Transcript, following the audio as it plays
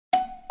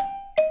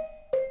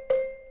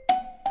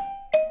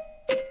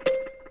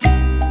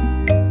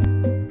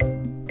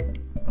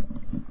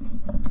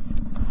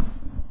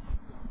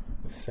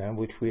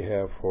sandwich we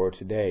have for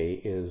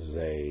today is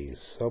a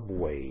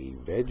Subway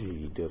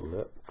Veggie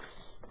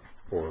Deluxe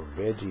or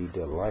Veggie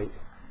Delight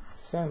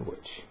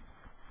sandwich.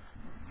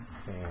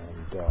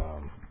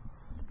 And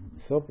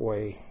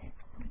Subway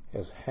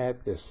has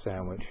had this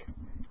sandwich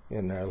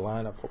in their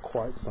lineup for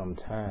quite some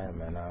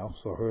time, and I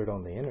also heard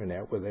on the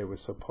internet where they were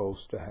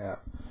supposed to have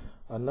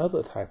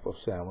another type of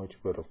sandwich,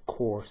 but of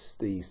course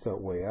the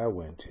Subway I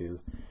went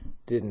to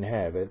didn't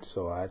have it,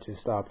 so I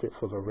just opted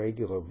for the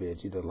regular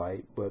Veggie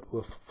Delight, but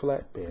with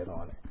flatbread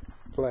on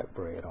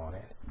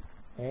it.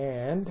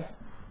 And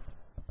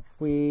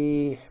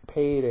we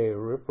paid a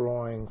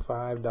rip-roaring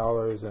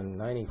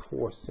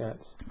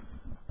 $5.94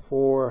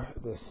 for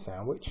this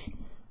sandwich.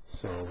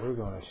 So we're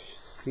going to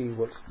see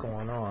what's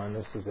going on.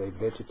 This is a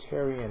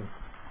vegetarian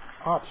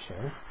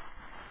option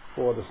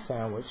for the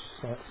sandwich,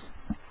 since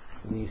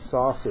the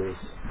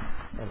sauces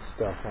and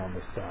stuff on the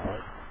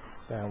salad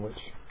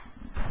sandwich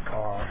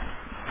are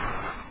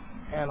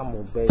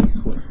animal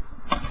based with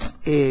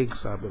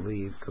eggs, I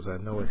believe, because I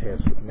know it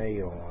has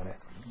mayo on it,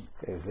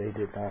 as they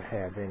did not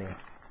have any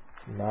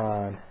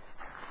non-animal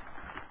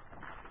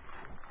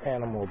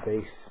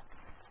based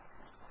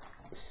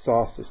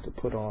sauces to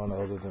put on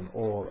other than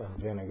oil and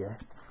vinegar.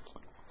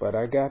 But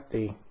I got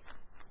the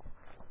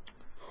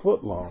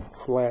foot-long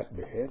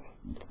flatbread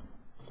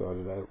so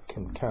that I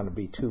can kind of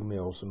be 2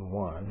 meals in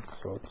one,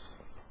 so it's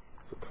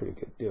a pretty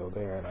good deal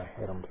there. And I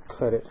had them to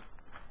cut it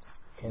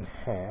in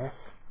half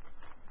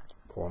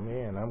for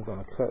me, and I'm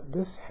going to cut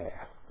this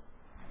half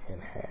in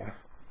half,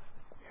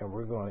 and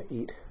we're going to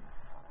eat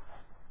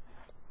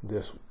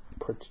this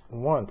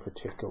one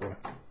particular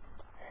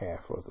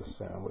half of the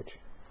sandwich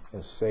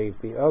and save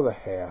the other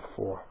half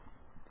for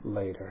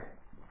later,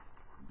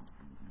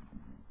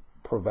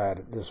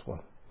 provided this one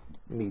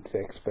meets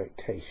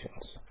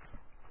expectations.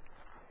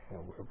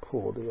 And we'll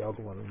pull the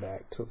other one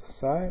back to the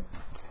side,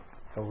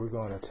 and we're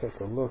going to take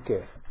a look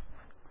at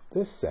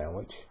this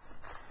sandwich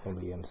on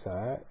the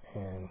inside.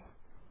 And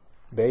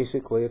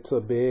basically it's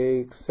a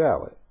big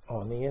salad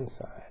on the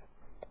inside,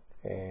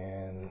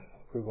 and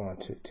we're going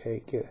to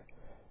take it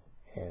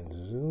and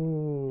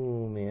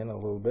zoom in a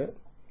little bit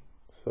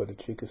so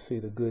that you can see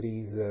the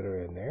goodies that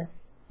are in there.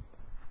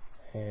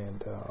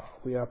 And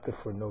we opted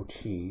for no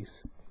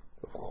cheese,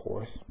 of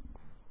course.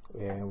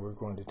 And we're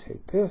going to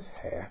take this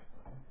half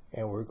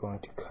and we're going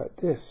to cut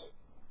this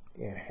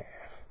in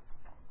half.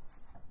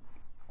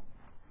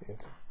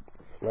 It's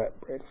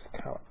flatbread is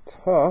kind of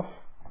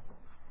tough.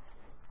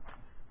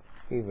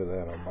 Either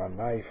that or my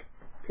knife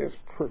is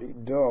pretty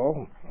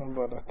dull,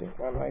 but I think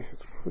my knife is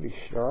pretty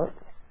sharp.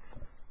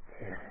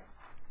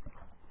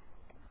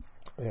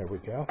 There we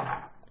go.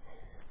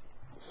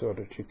 So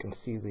that you can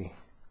see the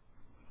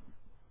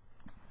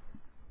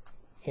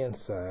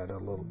inside a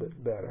little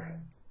bit better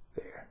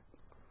there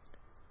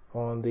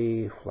on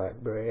the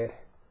flatbread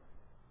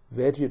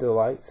Veggie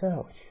Delight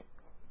sandwich.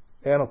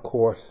 And of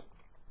course,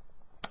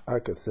 I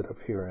could sit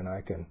up here and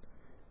I can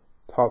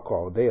talk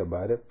all day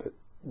about it, but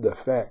the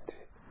fact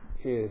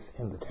is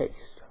in the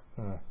taste.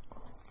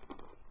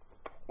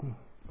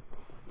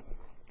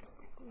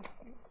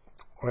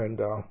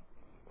 And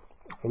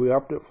we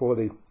opted for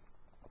the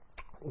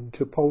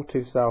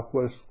Chipotle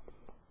Southwest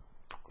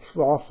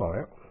sauce on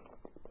it,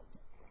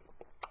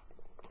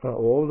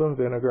 oil and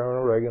vinegar and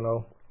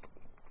oregano,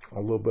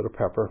 a little bit of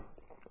pepper,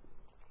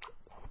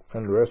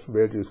 and the rest of the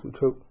veggies. We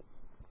took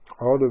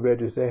all the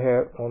veggies they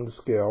had on the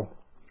scale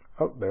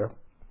up there,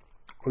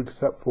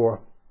 except for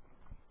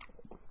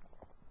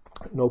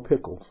no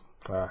pickles.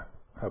 I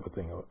have a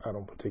thing, I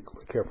don't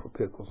particularly care for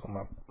pickles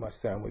on my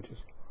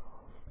sandwiches.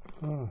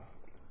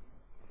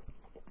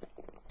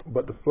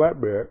 But the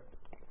flatbread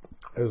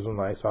is a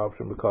nice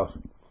option because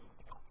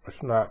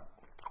it's not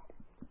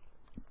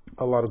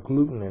a lot of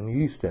gluten and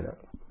yeast in it.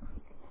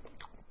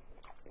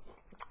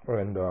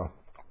 And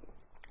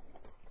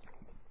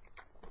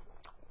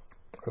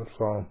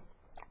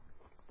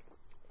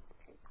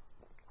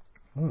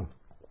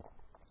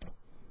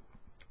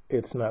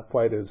it's not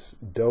quite as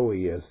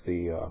doughy as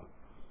the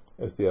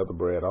other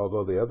bread,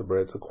 although the other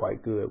breads are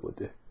quite good with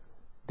the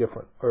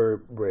different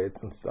herb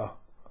breads and stuff.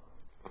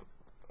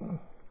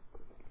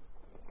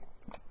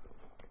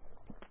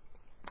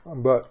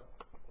 But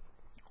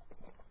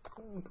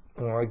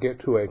when I get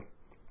to a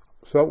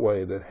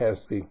Subway that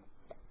has the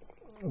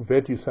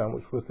veggie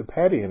sandwich with the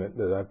patty in it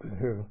that I've been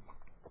hearing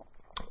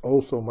oh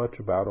so much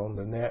about on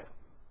the net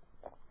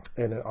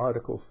and in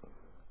articles,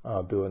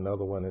 I'll do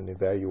another one and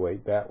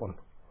evaluate that one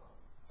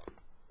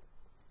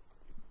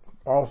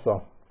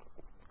also.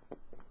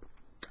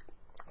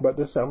 But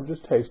this sandwich is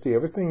tasty.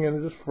 Everything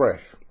in it is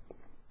fresh,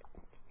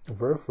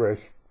 very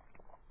fresh,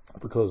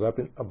 because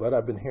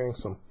I've been hearing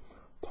some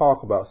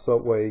talk about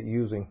Subway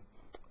using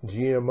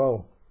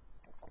GMO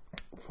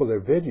for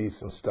their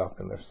veggies and stuff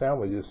in their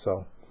sandwiches,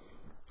 so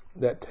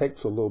that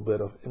takes a little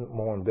bit of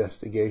more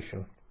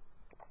investigation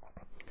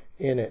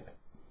in it.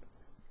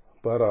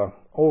 But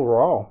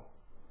overall,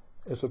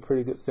 it's a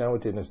pretty good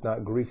sandwich, and it's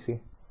not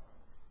greasy.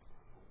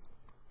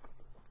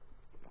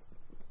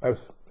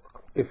 As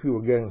if you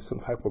were getting some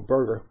type of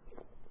burger.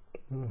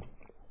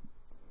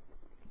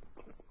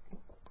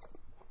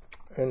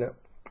 in it.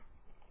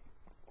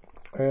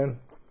 And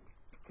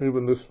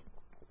even this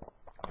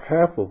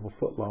half of a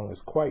foot long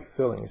is quite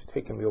filling. It's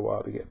taken me a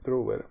while to get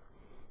through with it.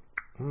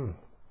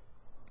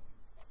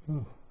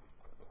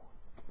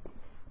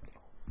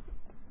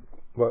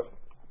 But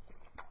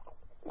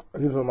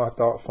these are my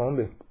thoughts on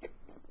the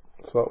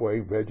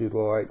Subway Veggie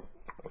Delight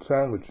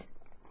sandwich.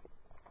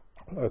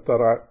 I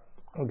thought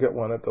I'd get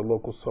one at the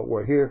local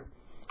Subway here.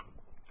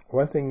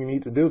 One thing you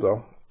need to do,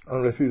 though,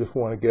 unless you just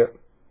want to get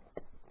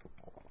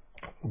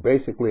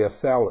basically a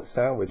salad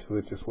sandwich,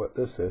 which is what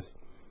this is,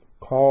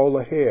 call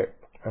ahead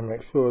and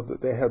make sure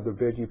that they have the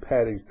veggie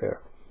patties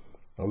there.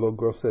 A little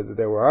girl said that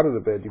they were out of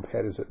the veggie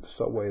patties at the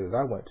Subway that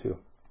I went to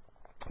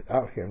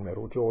out here in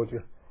Middle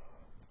Georgia.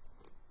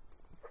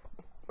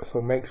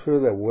 So make sure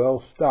they're well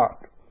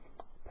stocked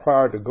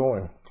prior to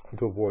going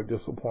to avoid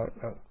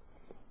disappointment.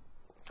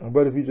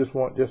 But if you just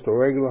want just a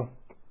regular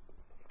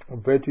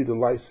Veggie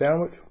Delight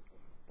sandwich,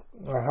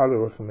 I highly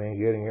recommend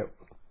getting it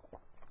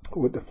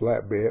with the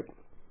flatbread,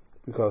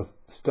 because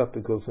stuff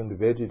that goes in the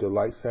Veggie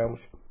Delight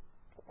sandwich,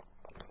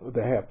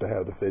 they have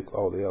to fix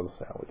all the other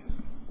sandwiches.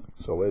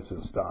 So it's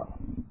in stock.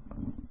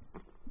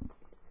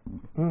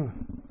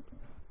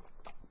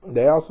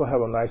 They also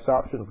have a nice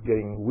option of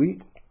getting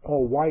wheat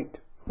or white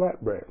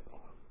flatbread,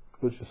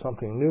 which is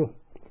something new.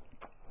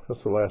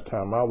 That's the last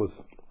time I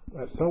was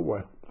at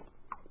Subway.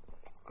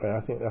 And I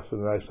think that's a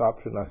nice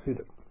option. I see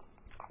that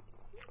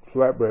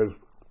flatbread is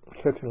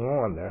catching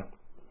on there.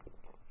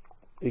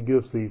 It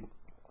gives the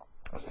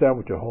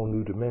sandwich a whole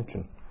new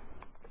dimension.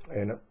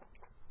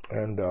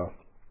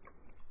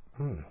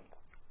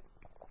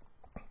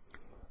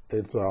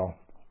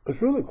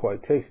 It's really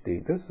quite tasty.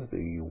 This is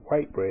the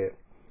white bread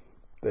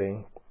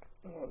thing,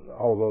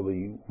 although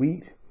the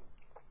wheat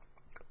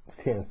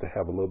tends to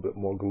have a little bit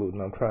more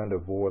gluten. I'm trying to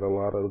avoid a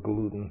lot of the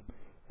gluten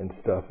and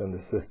stuff in the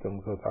system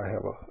because I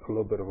have a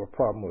little bit of a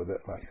problem with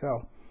it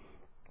myself.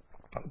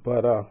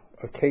 But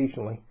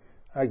occasionally,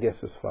 I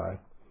guess it's fine.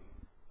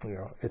 You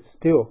know, it's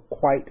still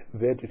quite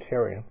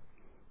vegetarian,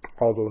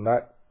 although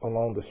not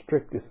along the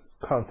strictest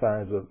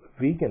confines of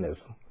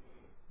veganism.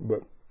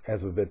 But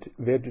as a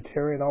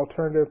vegetarian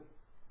alternative,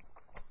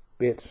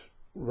 it's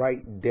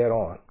right dead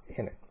on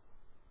in it.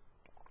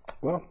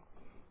 Well,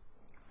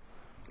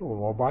 a little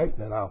more bite,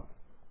 and then I'll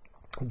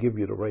give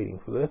you the rating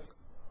for this.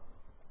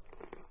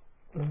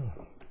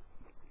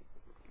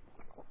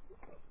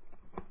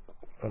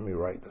 Let me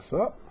write this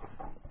up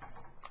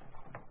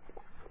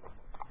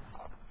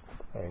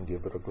and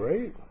give it a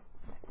grade.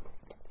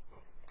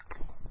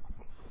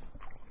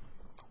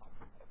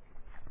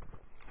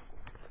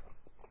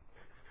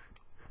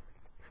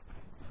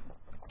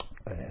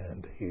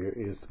 And here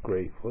is the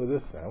grade for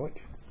this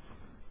sandwich.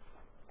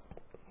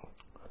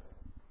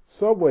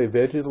 Subway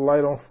Veggie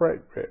Delight on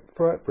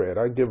flatbread.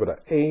 I give it an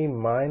A-.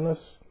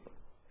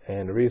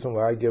 And the reason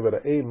why I give it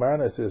an A-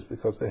 is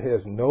because it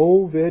has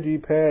no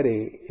veggie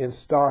patty in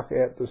stock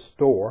at the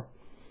store.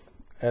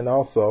 And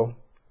also,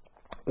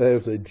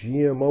 there's a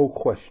GMO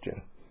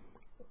question.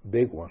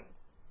 Big one.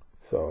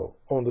 So,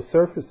 on the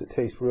surface, it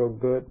tastes real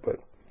good,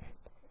 but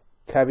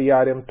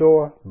caveat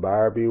emptor,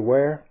 buyer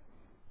beware.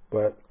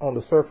 But on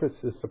the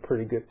surface, it's a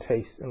pretty good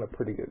taste and a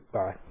pretty good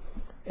buy.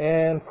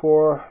 And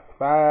for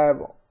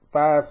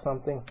five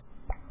something,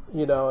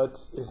 you know,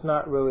 it's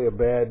not really a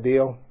bad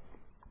deal.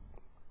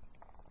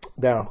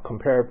 Now,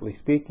 comparatively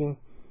speaking,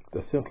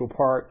 the Central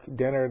Park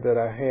dinner that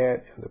I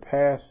had in the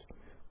past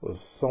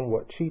was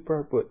somewhat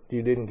cheaper, but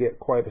you didn't get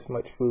quite as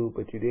much food,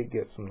 but you did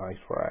get some nice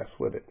fries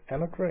with it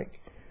and a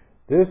drink.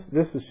 This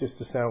is just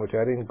a sandwich.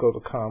 I didn't go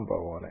the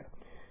combo on it.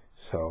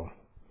 So,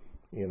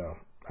 you know,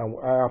 I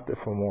opted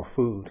for more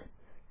food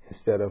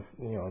instead of,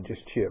 you know,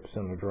 just chips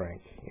and a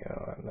drink. You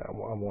know, and I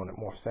wanted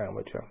more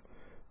sandwich. I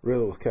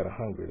really was kind of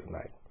hungry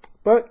tonight.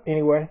 But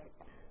anyway,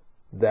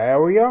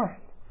 there we are.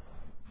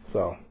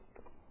 So,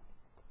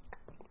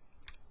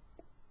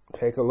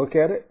 take a look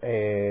at it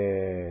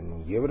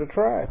and give it a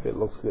try if it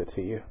looks good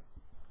to you.